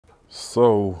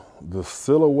So the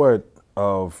silhouette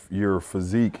of your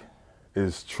physique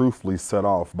is truthfully set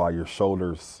off by your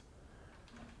shoulders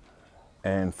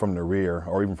and from the rear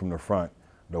or even from the front,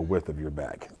 the width of your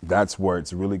back. That's where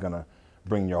it's really gonna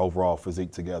bring your overall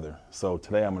physique together. So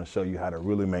today I'm gonna show you how to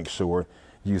really make sure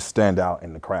you stand out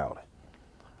in the crowd.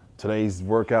 Today's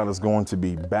workout is going to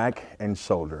be back and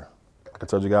shoulder. Like I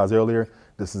told you guys earlier,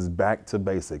 this is back to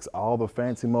basics. All the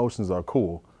fancy motions are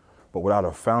cool, but without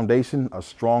a foundation, a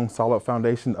strong, solid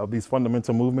foundation of these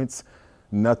fundamental movements,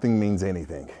 nothing means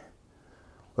anything.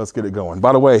 Let's get it going.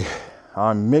 By the way,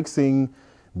 I'm mixing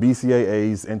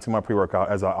BCAAs into my pre-workout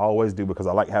as I always do because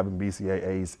I like having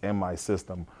BCAAs in my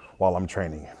system while I'm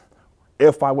training.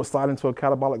 If I would slide into a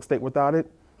catabolic state without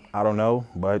it, I don't know,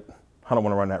 but I don't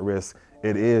want to run that risk.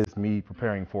 It is me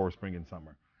preparing for spring and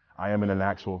summer. I am in an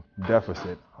actual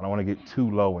deficit. I don't want to get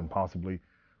too low and possibly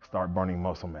start burning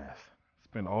muscle mass.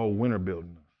 Spend all winter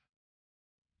building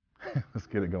this. Let's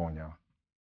get it going, y'all.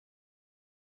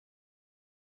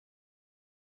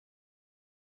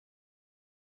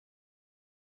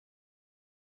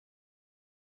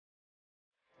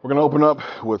 We're gonna open up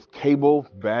with cable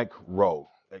back row.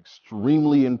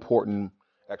 Extremely important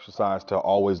exercise to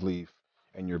always leave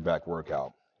in your back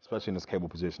workout, especially in this cable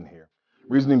position here.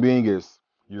 Reasoning being is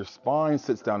your spine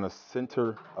sits down the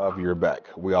center of your back.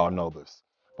 We all know this.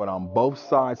 But on both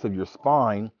sides of your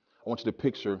spine, I want you to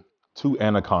picture two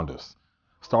anacondas,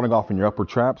 starting off in your upper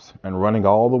traps and running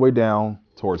all the way down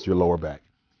towards your lower back.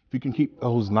 If you can keep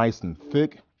those nice and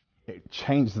thick, it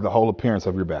changes the whole appearance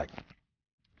of your back.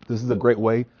 This is a great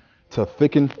way to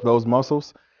thicken those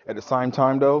muscles. At the same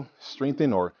time though,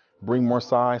 strengthen or bring more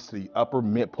size to the upper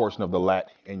mid portion of the lat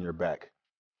in your back.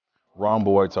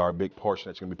 Rhomboids are a big portion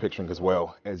that you're gonna be picturing as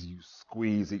well as you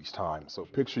squeeze each time. So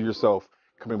picture yourself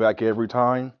coming back every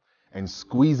time and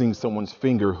squeezing someone's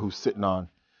finger who's sitting on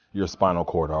your spinal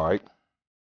cord, all right?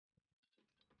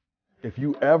 If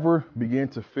you ever begin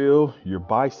to feel your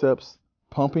biceps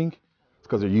pumping, it's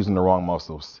because they're using the wrong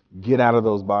muscles. Get out of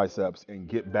those biceps and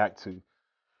get back to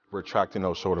retracting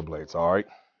those shoulder blades, all right?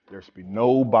 There should be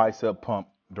no bicep pump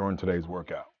during today's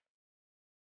workout.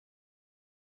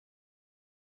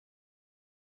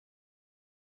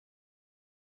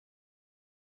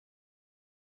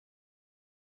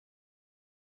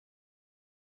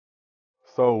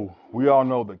 So we all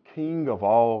know the king of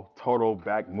all total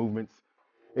back movements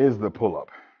is the pull-up.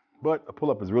 But a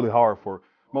pull-up is really hard for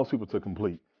most people to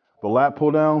complete. The lat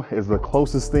pull-down is the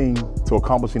closest thing to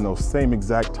accomplishing those same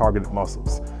exact targeted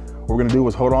muscles. What we're gonna do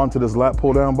is hold on to this lat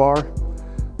pull-down bar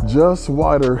just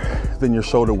wider than your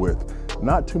shoulder width.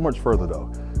 Not too much further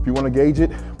though. If you wanna gauge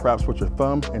it, perhaps put your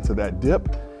thumb into that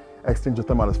dip, extend your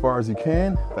thumb out as far as you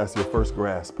can. That's your first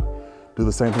grasp. Do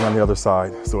the same thing on the other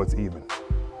side so it's even.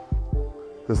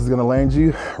 This is gonna land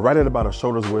you right at about a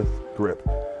shoulder's width grip.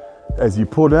 As you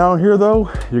pull down here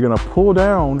though, you're gonna pull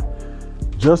down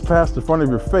just past the front of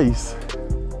your face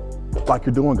like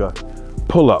you're doing a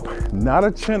pull-up. Not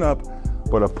a chin up,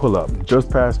 but a pull-up just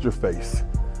past your face.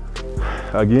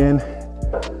 Again,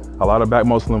 a lot of back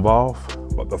muscle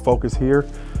involved, but the focus here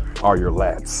are your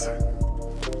lats.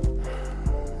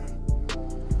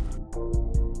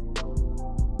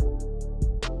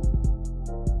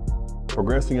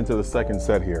 Progressing into the second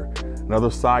set here. Another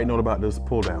side note about this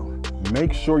pull down.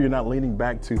 Make sure you're not leaning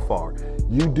back too far.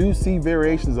 You do see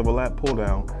variations of a lat pull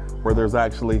down where there's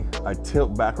actually a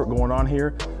tilt backward going on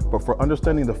here, but for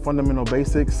understanding the fundamental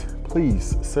basics,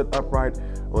 please sit upright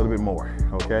a little bit more,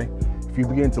 okay? If you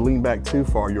begin to lean back too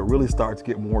far, you'll really start to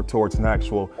get more towards an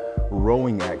actual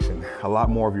rowing action. A lot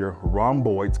more of your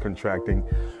rhomboids contracting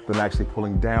than actually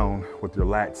pulling down with your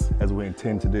lats as we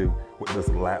intend to do with this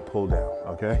lat pull down,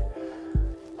 okay?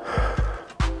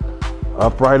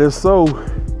 Upright as so.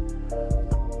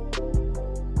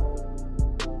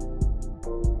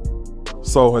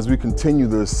 So as we continue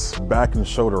this back and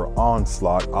shoulder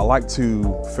onslaught, I like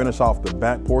to finish off the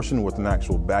back portion with an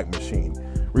actual back machine.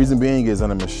 Reason being is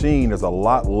in a machine, there's a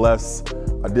lot less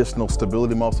additional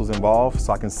stability muscles involved,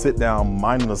 so I can sit down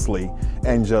mindlessly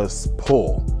and just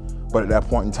pull. But at that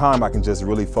point in time, I can just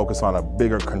really focus on a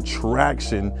bigger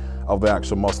contraction of the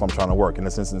actual muscle I'm trying to work. In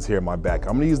this instance here, my back.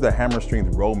 I'm gonna use the hammer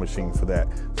strength row machine for that.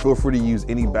 Feel free to use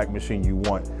any back machine you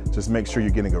want. Just make sure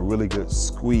you're getting a really good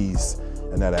squeeze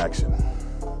in that action.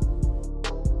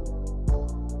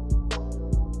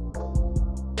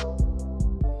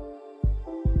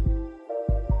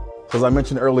 So as I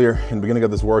mentioned earlier in the beginning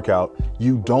of this workout,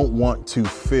 you don't want to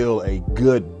feel a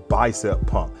good bicep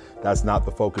pump. That's not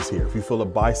the focus here. If you feel a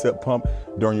bicep pump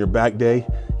during your back day,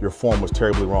 your form was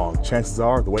terribly wrong. Chances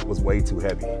are the weight was way too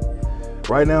heavy.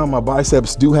 Right now, my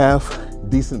biceps do have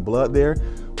decent blood there,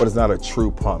 but it's not a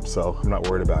true pump, so I'm not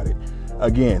worried about it.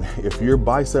 Again, if your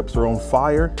biceps are on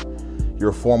fire,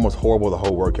 your form was horrible the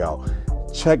whole workout.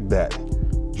 Check that.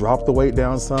 Drop the weight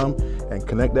down some and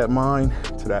connect that mind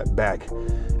to that back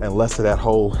and less of that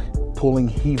whole pulling,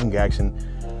 heaving action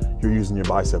you're using your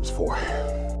biceps for.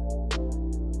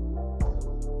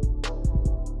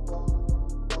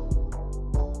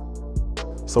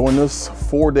 So in this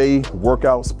 4-day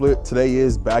workout split, today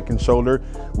is back and shoulder.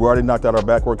 We already knocked out our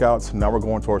back workouts. Now we're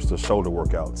going towards the shoulder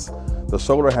workouts. The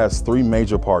shoulder has 3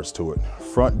 major parts to it: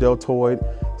 front deltoid,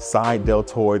 side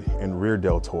deltoid, and rear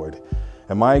deltoid.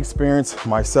 In my experience,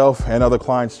 myself and other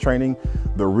clients training,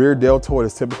 the rear deltoid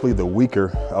is typically the weaker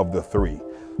of the 3.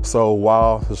 So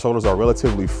while the shoulders are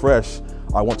relatively fresh,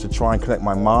 I want to try and connect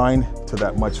my mind to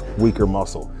that much weaker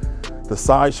muscle. The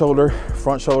side shoulder,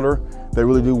 front shoulder, they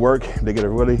really do work. They get a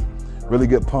really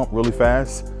good pump really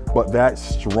fast, but that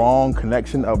strong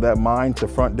connection of that mind to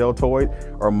front deltoid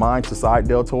or mind to side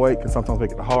deltoid can sometimes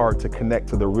make it hard to connect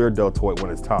to the rear deltoid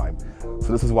when it's time.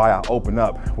 So this is why I open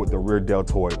up with the rear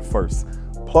deltoid first.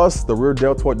 Plus, the rear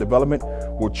deltoid development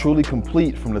will truly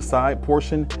complete from the side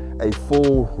portion a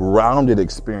full rounded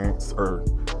experience or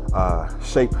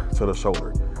shape to the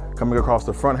shoulder. Coming across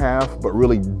the front half, but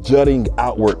really jutting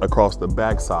outward across the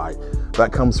back side.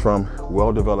 That comes from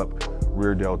well-developed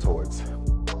rear deltoids.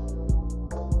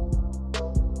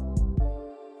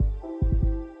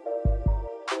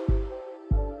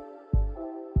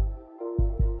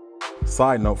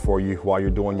 Side note for you while you're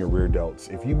doing your rear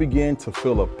delts. If you begin to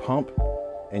feel a pump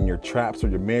in your traps or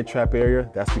your mid-trap area,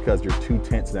 that's because you're too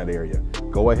tense in that area.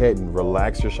 Go ahead and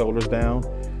relax your shoulders down,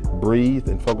 breathe,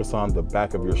 and focus on the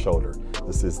back of your shoulder.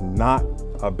 This is not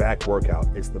a back workout,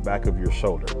 it's the back of your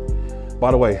shoulder.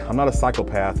 By the way, I'm not a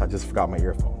psychopath, I just forgot my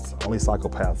earphones. Only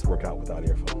psychopaths work out without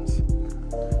earphones.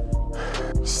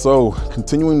 So,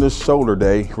 continuing this shoulder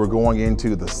day, we're going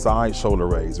into the side shoulder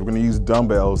raise. We're gonna use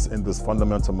dumbbells in this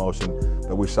fundamental motion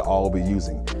that we should all be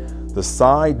using. The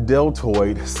side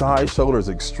deltoid, side shoulder is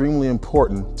extremely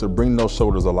important to bring those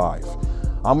shoulders alive.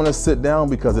 I'm gonna sit down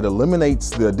because it eliminates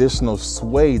the additional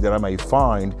sway that I may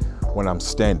find when I'm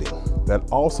standing. That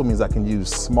also means I can use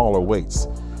smaller weights.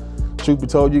 Truth be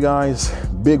told, you guys,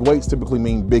 big weights typically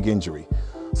mean big injury.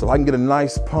 So if I can get a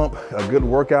nice pump, a good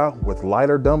workout with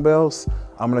lighter dumbbells,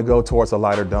 I'm gonna go towards a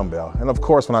lighter dumbbell. And of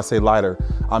course, when I say lighter,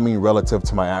 I mean relative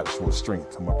to my actual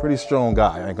strength. I'm a pretty strong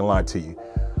guy, I ain't gonna lie to you.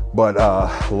 But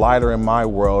lighter in my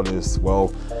world is, well,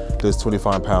 there's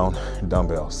 25-pound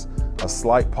dumbbells. A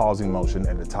slight pausing motion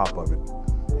at the top of it.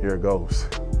 Here it goes.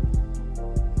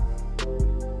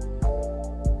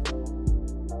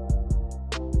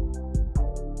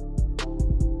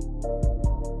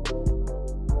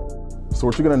 So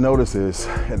what you're gonna notice is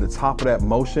at the top of that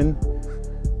motion,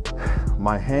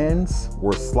 my hands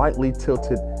were slightly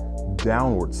tilted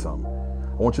downward some.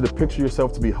 I want you to picture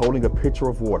yourself to be holding a pitcher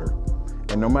of water.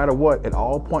 And no matter what, at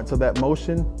all points of that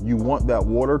motion, you want that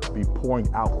water to be pouring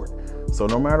outward. So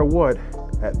no matter what,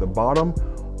 at the bottom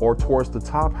or towards the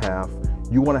top half,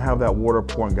 you want to have that water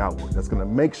pouring outward. That's going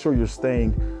to make sure you're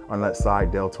staying on that side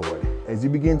deltoid. As you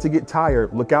begin to get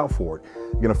tired, look out for it.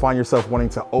 You're going to find yourself wanting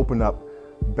to open up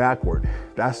backward.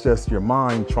 That's just your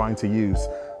mind trying to use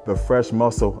the fresh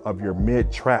muscle of your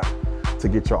mid-trap to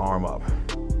get your arm up.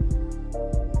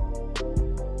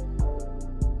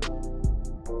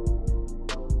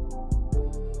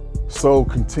 So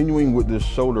continuing with this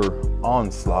shoulder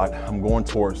onslaught, I'm going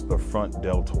towards the front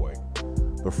deltoid.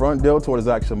 The front deltoid is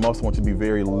actually a muscle I want you to be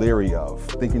very leery of,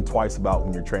 thinking twice about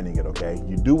when you're training it, okay?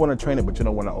 You do want to train it, but you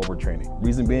don't want to overtrain it.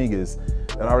 Reason being is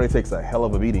that already takes a hell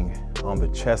of a beating on the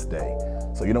chest day.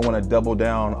 So you don't want to double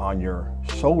down on your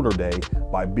shoulder day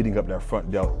by beating up that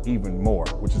front delt even more,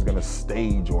 which is going to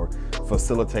stage or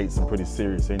facilitate some pretty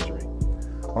serious injury.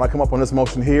 When I come up on this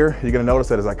motion here, you're gonna notice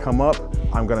that as I come up,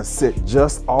 I'm gonna sit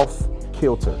just off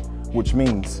kilter, which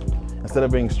means instead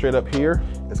of being straight up here,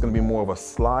 it's gonna be more of a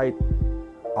slide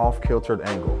off kiltered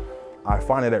angle. I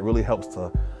find that it really helps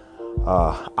to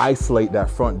isolate that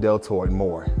front deltoid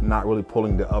more, not really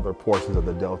pulling the other portions of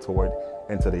the deltoid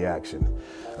into the action.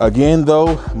 Again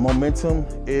though, momentum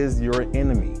is your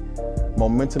enemy.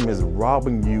 Momentum is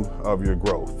robbing you of your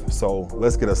growth. So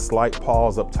let's get a slight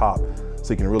pause up top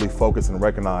so you can really focus and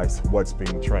recognize what's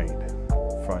being trained.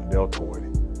 Front deltoid.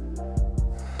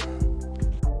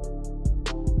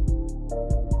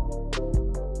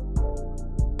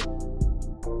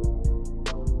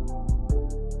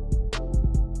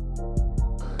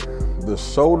 The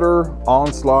shoulder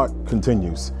onslaught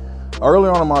continues. Early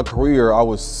on in my career, I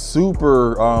was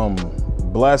super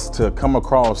blessed to come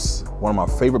across one of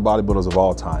my favorite bodybuilders of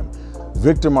all time,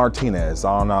 Victor Martinez.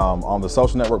 On the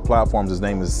social network platforms, his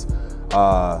name is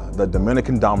the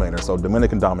Dominican Dominator. So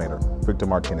Dominican Dominator, Victor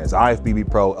Martinez, IFBB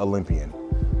Pro Olympian,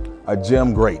 a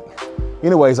gym great.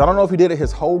 Anyways, I don't know if he did it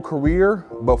his whole career,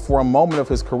 but for a moment of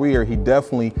his career, he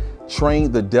definitely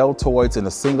trained the deltoids in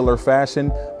a singular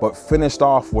fashion, but finished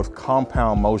off with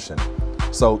compound motion.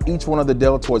 So each one of the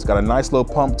deltoids got a nice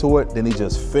little pump to it, then he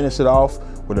just finished it off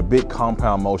with a big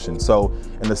compound motion. So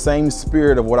in the same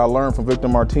spirit of what I learned from Victor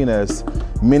Martinez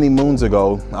many moons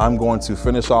ago, I'm going to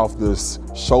finish off this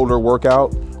shoulder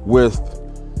workout with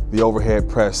the overhead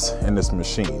press in this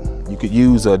machine. You could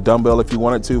use a dumbbell if you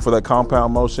wanted to for that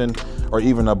compound motion, or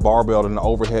even a barbell and an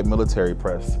overhead military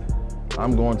press.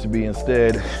 I'm going to be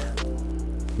instead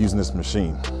using this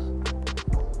machine.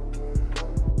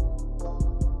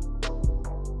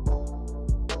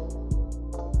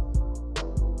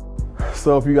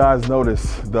 So if you guys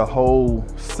notice, the whole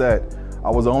set,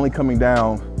 I was only coming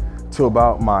down to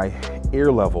about my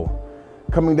ear level.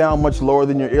 Coming down much lower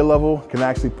than your ear level can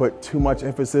actually put too much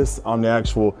emphasis on the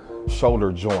actual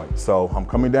shoulder joint. So I'm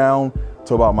coming down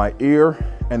to about my ear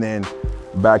and then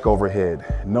back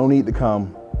overhead. No need to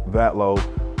come that low,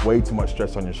 way too much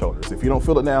stress on your shoulders. If you don't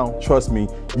feel it now, trust me,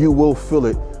 you will feel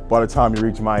it by the time you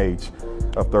reach my age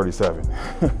of 37.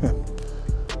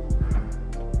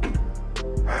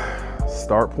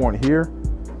 Start point here,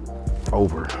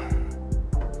 over.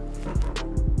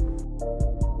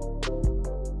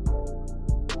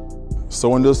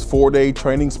 So in this 4-day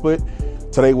training split,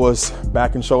 today was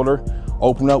back and shoulder.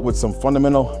 Open up with some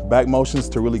fundamental back motions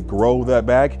to really grow that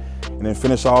back, and then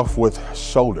finish off with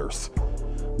shoulders.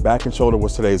 Back and shoulder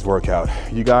was today's workout.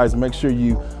 You guys make sure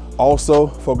you also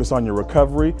focus on your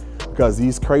recovery, because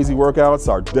these crazy workouts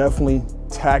are definitely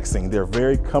taxing. They're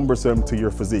very cumbersome to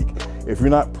your physique. If you're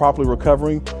not properly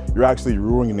recovering, you're actually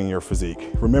ruining your physique.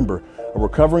 Remember, a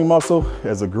recovering muscle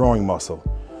is a growing muscle.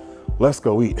 Let's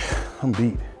go eat. I'm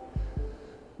beat.